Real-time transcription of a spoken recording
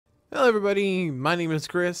Hello everybody, my name is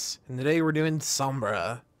Chris, and today we're doing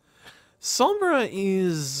Sombra. Sombra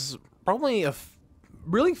is probably a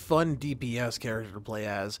really fun DPS character to play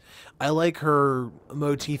as. I like her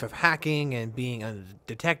motif of hacking and being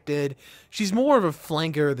undetected. She's more of a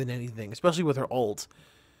flanker than anything, especially with her ult.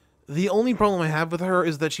 The only problem I have with her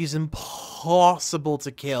is that she's impossible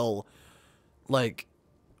to kill. Like,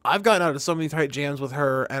 I've gotten out of so many tight jams with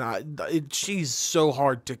her, and she's so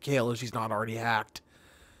hard to kill if she's not already hacked.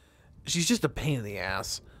 She's just a pain in the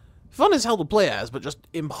ass. Fun as hell to play as, but just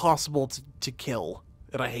impossible to kill.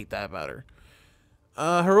 And I hate that about her.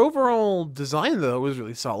 Her overall design, though, is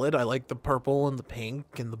really solid. I like the purple and the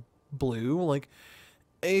pink and the blue. Like,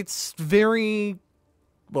 it's very,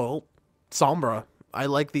 well, Sombra. I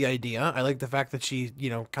like the idea. I like the fact that she,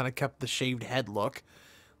 kind of kept the shaved head look,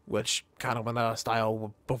 which kind of went out of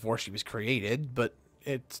style before she was created, but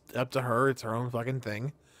it's up to her. It's her own fucking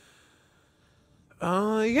thing.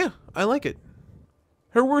 Yeah, I like it.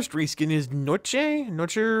 Her worst reskin is Noche?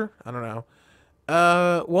 Notcher? I don't know.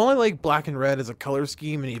 While I like black and red as a color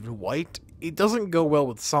scheme and even white, it doesn't go well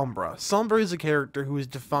with Sombra. Sombra is a character who is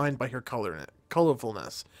defined by her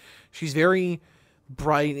colorfulness. She's very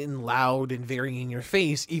bright and loud and very in your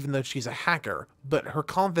face, even though she's a hacker. But her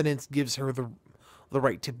confidence gives her the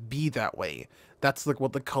right to be that way. That's like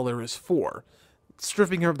what the color is for.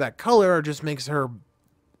 Stripping her of that color just makes her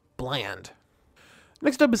bland.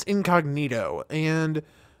 Next up is Incognito, and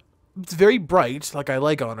it's very bright, like I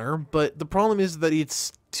like on her, but the problem is that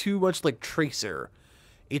it's too much like Tracer.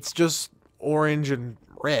 It's just orange and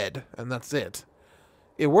red, and that's it.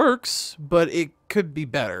 It works, but it could be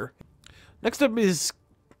better. Next up is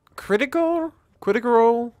Critical,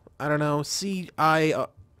 I don't know, C-I-D-R-O.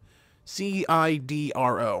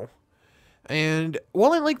 And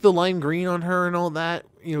while I like the lime green on her and all that,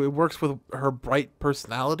 it works with her bright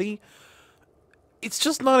personality, it's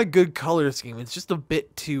just not a good color scheme. It's just a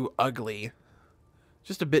bit too ugly.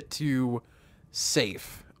 Just a bit too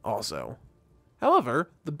safe, also.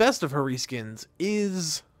 However, the best of her reskins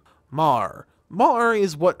is Mar. Mar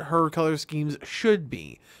is what her color schemes should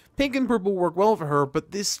be. Pink and purple work well for her,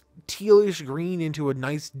 but this tealish green into a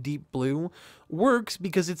nice deep blue works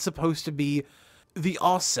because it's supposed to be the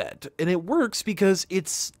offset. And it works because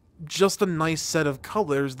it's just a nice set of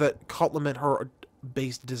colors that complement her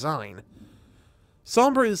base design.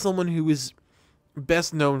 Sombra is someone who is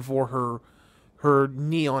best known for her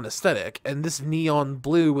neon aesthetic, and this neon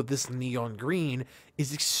blue with this neon green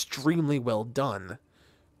is extremely well done.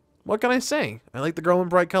 What can I say? I like the girl in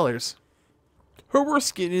bright colors. Her worst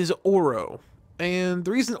skin is Oro, and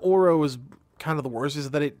the reason Oro is kind of the worst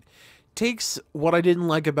is that it takes what I didn't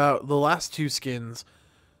like about the last two skins,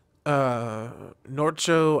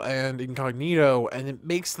 Norcho and Incognito, and it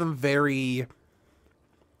makes them very...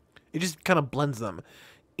 It just kind of blends them.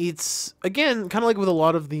 It's, again, kind of like with a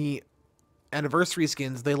lot of the anniversary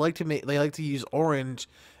skins, they like to use orange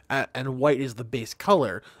and white is the base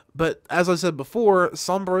color. But as I said before,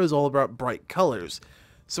 Sombra is all about bright colors.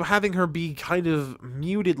 So having her be kind of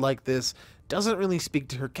muted like this doesn't really speak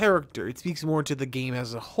to her character. It speaks more to the game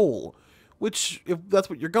as a whole, which, if that's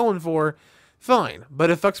what you're going for, fine. But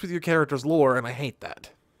it fucks with your character's lore, and I hate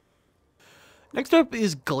that. Next up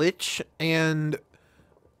is Glitch, and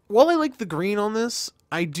while I like the green on this,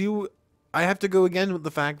 I have to go again with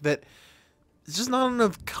the fact that it's just not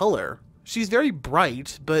enough color. She's very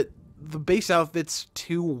bright, but the base outfit's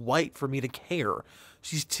too white for me to care.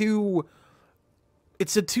 It's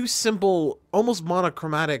a too simple, almost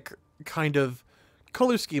monochromatic kind of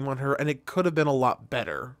color scheme on her, and it could have been a lot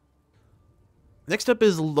better. Next up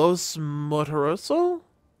is Los Motoroso?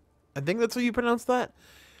 I think that's how you pronounce that.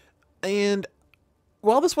 And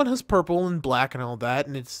while this one has purple and black and all that,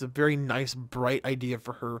 and it's a very nice, bright idea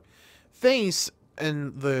for her face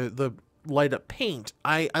and the light up paint,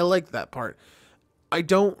 I like that part. I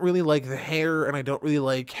don't really like the hair, and I don't really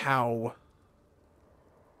like how...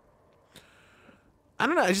 I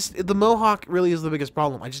don't know, the mohawk really is the biggest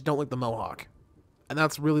problem. I just don't like the mohawk. And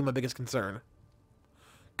that's really my biggest concern.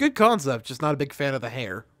 Good concept, just not a big fan of the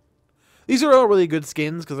hair. These are all really good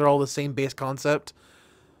skins, because they're all the same base concept.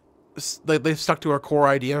 They've stuck to our core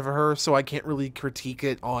idea for her, so I can't really critique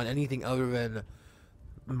it on anything other than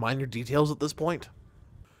minor details at this point.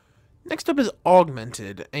 Next up is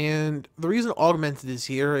Augmented, and the reason Augmented is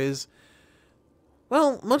here is,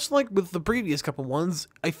 well, much like with the previous couple ones,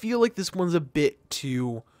 I feel like this one's a bit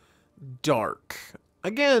too dark.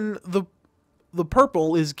 Again, the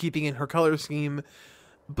purple is keeping in her color scheme,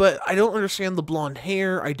 but I don't understand the blonde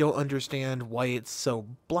hair, I don't understand why it's so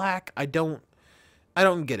black, I don't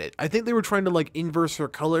get it. I think they were trying to, like, inverse her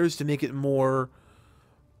colors to make it more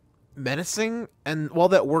menacing, and while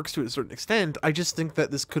that works to a certain extent, I just think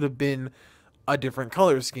that this could have been a different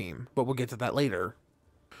color scheme, but we'll get to that later.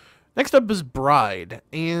 Next up is Bride,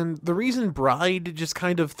 and the reason Bride just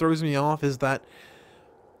kind of throws me off is that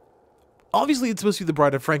obviously it's supposed to be the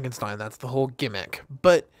Bride of Frankenstein, that's the whole gimmick,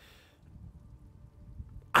 but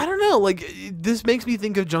I don't know, like, this makes me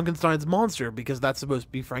think of Junkenstein's monster, because that's supposed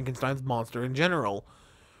to be Frankenstein's monster in general.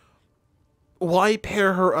 Why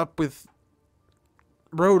pair her up with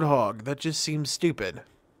Roadhog? That just seems stupid.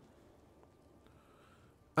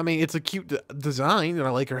 I mean, it's a cute design, and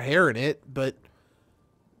I like her hair in it, but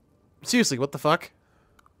seriously, what the fuck?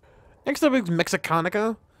 Next up is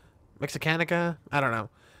Mexicanica? Mexicanica? I don't know.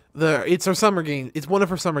 It's her summer game. It's one of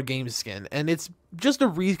her summer games skin, and it's just a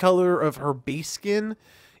recolor of her base skin.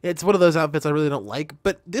 It's one of those outfits I really don't like,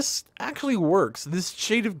 but this actually works. This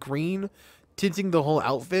shade of green tinting the whole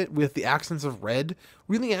outfit with the accents of red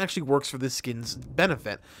really actually works for this skin's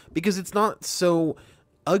benefit, because it's not so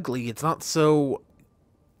ugly, it's not so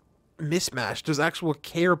mismatched. There's actual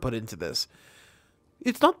care put into this.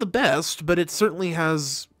 It's not the best, but it certainly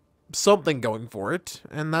has something going for it,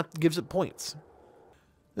 and that gives it points.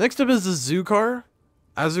 Next up is the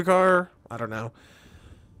Azucar, I don't know.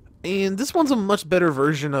 And this one's a much better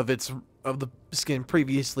version of the skin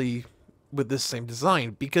previously with this same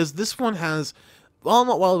design, because this one has, well,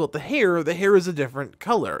 not well about the hair is a different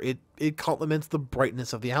color. It complements the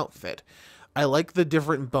brightness of the outfit. I like the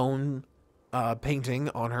different bone painting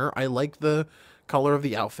on her. I like the color of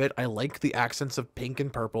the outfit. I like the accents of pink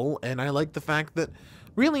and purple, and I like the fact that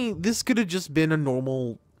really this could have just been a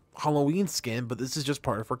normal Halloween skin, but this is just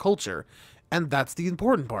part of her culture. And that's the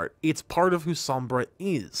important part. It's part of who Sombra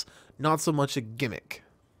is, not so much a gimmick.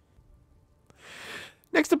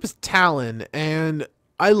 Next up is Talon, and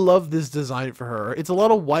I love this design for her. It's a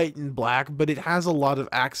lot of white and black, but it has a lot of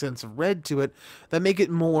accents of red to it that make it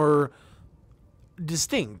more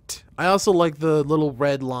distinct. I also like the little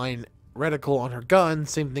red line reticle on her gun,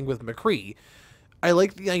 same thing with McCree. I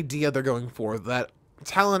like the idea they're going for, that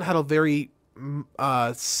Talon had a very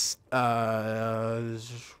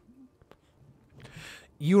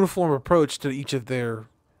uniform approach to each of their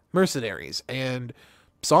mercenaries, and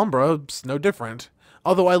Sombra's no different.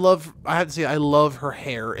 Although I have to say, I love her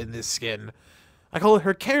hair in this skin. I call it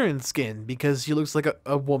her Karen skin, because she looks like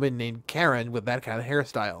a woman named Karen with that kind of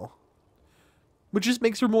hairstyle. Which just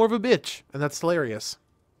makes her more of a bitch, and that's hilarious.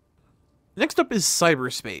 Next up is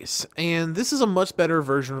Cyberspace, and this is a much better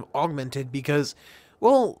version of Augmented because,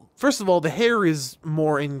 well, first of all, the hair is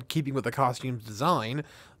more in keeping with the costume's design.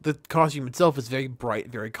 The costume itself is very bright,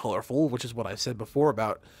 very colorful, which is what I've said before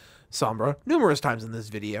about Sombra numerous times in this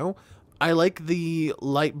video. I like the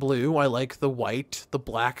light blue, I like the white, the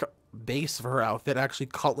black base of her outfit actually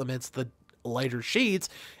complements the lighter shades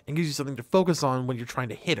and gives you something to focus on when you're trying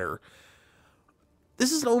to hit her.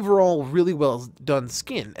 This is an overall really well done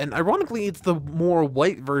skin, and ironically it's the more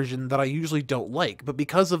white version that I usually don't like, but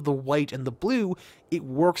because of the white and the blue, it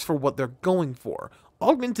works for what they're going for.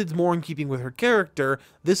 Augmented's more in keeping with her character,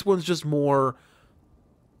 this one's just more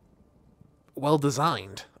well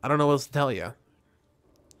designed. I don't know what else to tell you.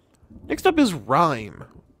 Next up is Rhyme.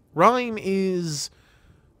 Rhyme is,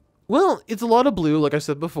 well, it's a lot of blue, like I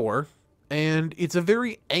said before, and it's a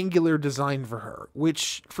very angular design for her,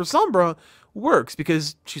 which, for Sombra, works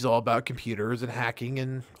because she's all about computers and hacking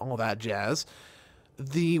and all that jazz.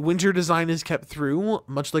 The winter design is kept through,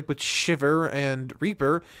 much like with Shiver and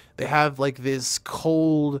Reaper. They have, like, this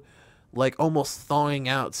cold, like, almost thawing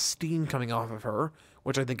out steam coming off of her,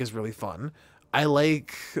 which I think is really fun. I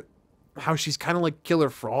like how she's kind of like Killer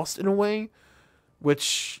Frost in a way,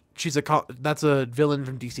 which that's a villain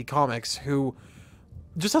from DC Comics who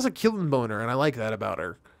just has a killing boner, and I like that about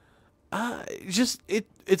her.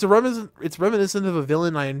 It's reminiscent of a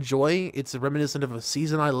villain I enjoy. It's reminiscent of a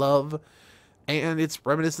season I love, and it's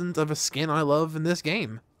reminiscent of a skin I love in this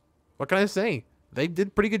game. What can I say? They did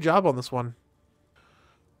a pretty good job on this one.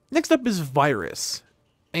 Next up is Virus,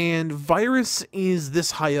 and Virus is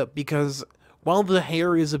this high up because while the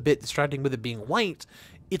hair is a bit distracting with it being white,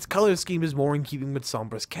 its color scheme is more in keeping with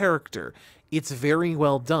Sombra's character. It's very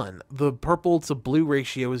well done. The purple to blue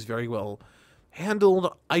ratio is very well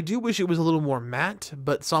handled. I do wish it was a little more matte,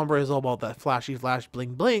 but Sombra is all about that flashy flash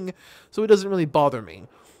bling bling, so it doesn't really bother me.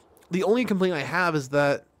 The only complaint I have is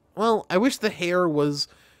that, well, I wish the hair was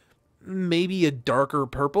maybe a darker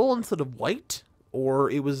purple instead of white,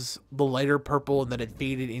 or it was the lighter purple and then it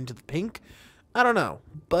faded into the pink. I don't know,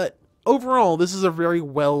 but overall, this is a very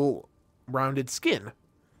well-rounded skin.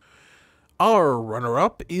 Our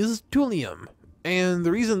runner-up is Thulium, and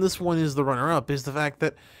the reason this one is the runner-up is the fact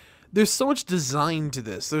that there's so much design to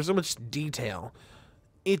this, there's so much detail.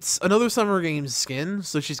 It's another Summer Games skin,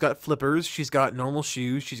 so she's got flippers, she's got normal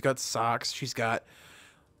shoes, she's got socks, she's got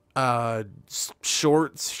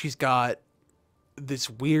shorts, she's got this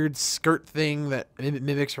weird skirt thing that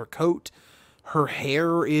mimics her coat. Her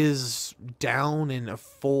hair is down in a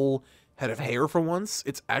full head of hair for once.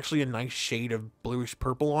 It's actually a nice shade of bluish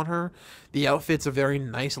purple on her. The outfit's a very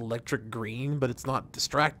nice electric green, but it's not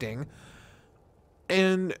distracting.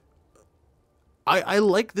 And I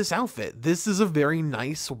like this outfit. This is a very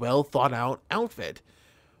nice, well thought out outfit.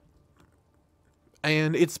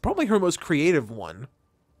 And it's probably her most creative one.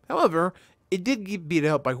 However, it did get beat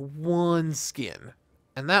out by one skin.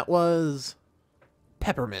 And that was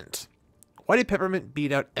Peppermint. Why did Peppermint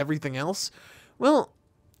beat out everything else? Well,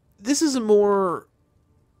 this is a more...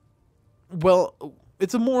 Well,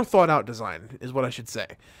 it's a more thought out design, is what I should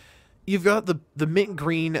say. You've got the mint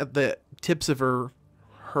green at the tips of her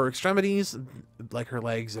extremities, like her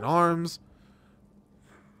legs and arms.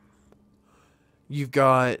 You've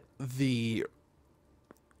got the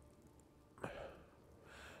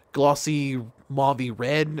glossy mauvey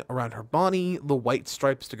red around her body, the white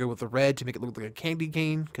stripes to go with the red to make it look like a candy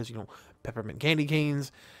cane, because, you know, peppermint candy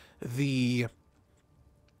canes, the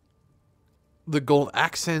gold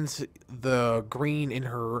accents, the green in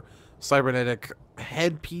her cybernetic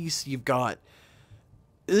headpiece. You've got...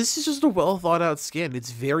 This is just a well thought out skin.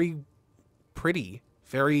 It's very pretty,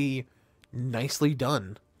 very nicely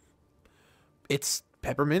done. It's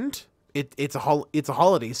Peppermint. It's a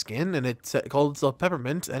holiday skin, and it called itself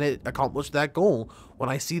Peppermint, and it accomplished that goal. When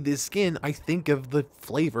I see this skin, I think of the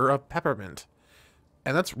flavor of peppermint.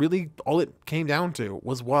 And that's really all it came down to,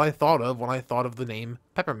 was what I thought of when I thought of the name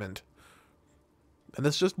Peppermint. And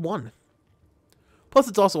that's just one. Plus,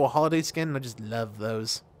 it's also a holiday skin, and I just love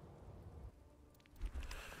those.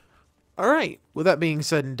 Alright, with that being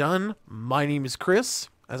said and done, my name is Chris.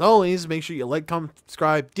 As always, make sure you like, comment,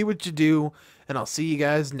 subscribe, do what you do, and I'll see you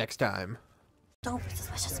guys next time. Don't be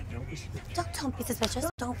suspicious. Don't be suspicious. Don't be suspicious.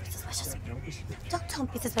 Don't be suspicious.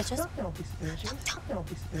 Don't be suspicious. Don't be suspicious. Don't be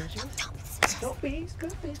suspicious. Don't be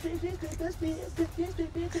suspicious.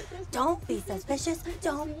 Don't be suspicious.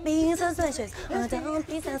 Don't be suspicious. Don't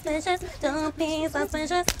be suspicious. Don't be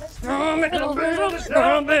suspicious.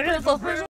 Don't be suspicious.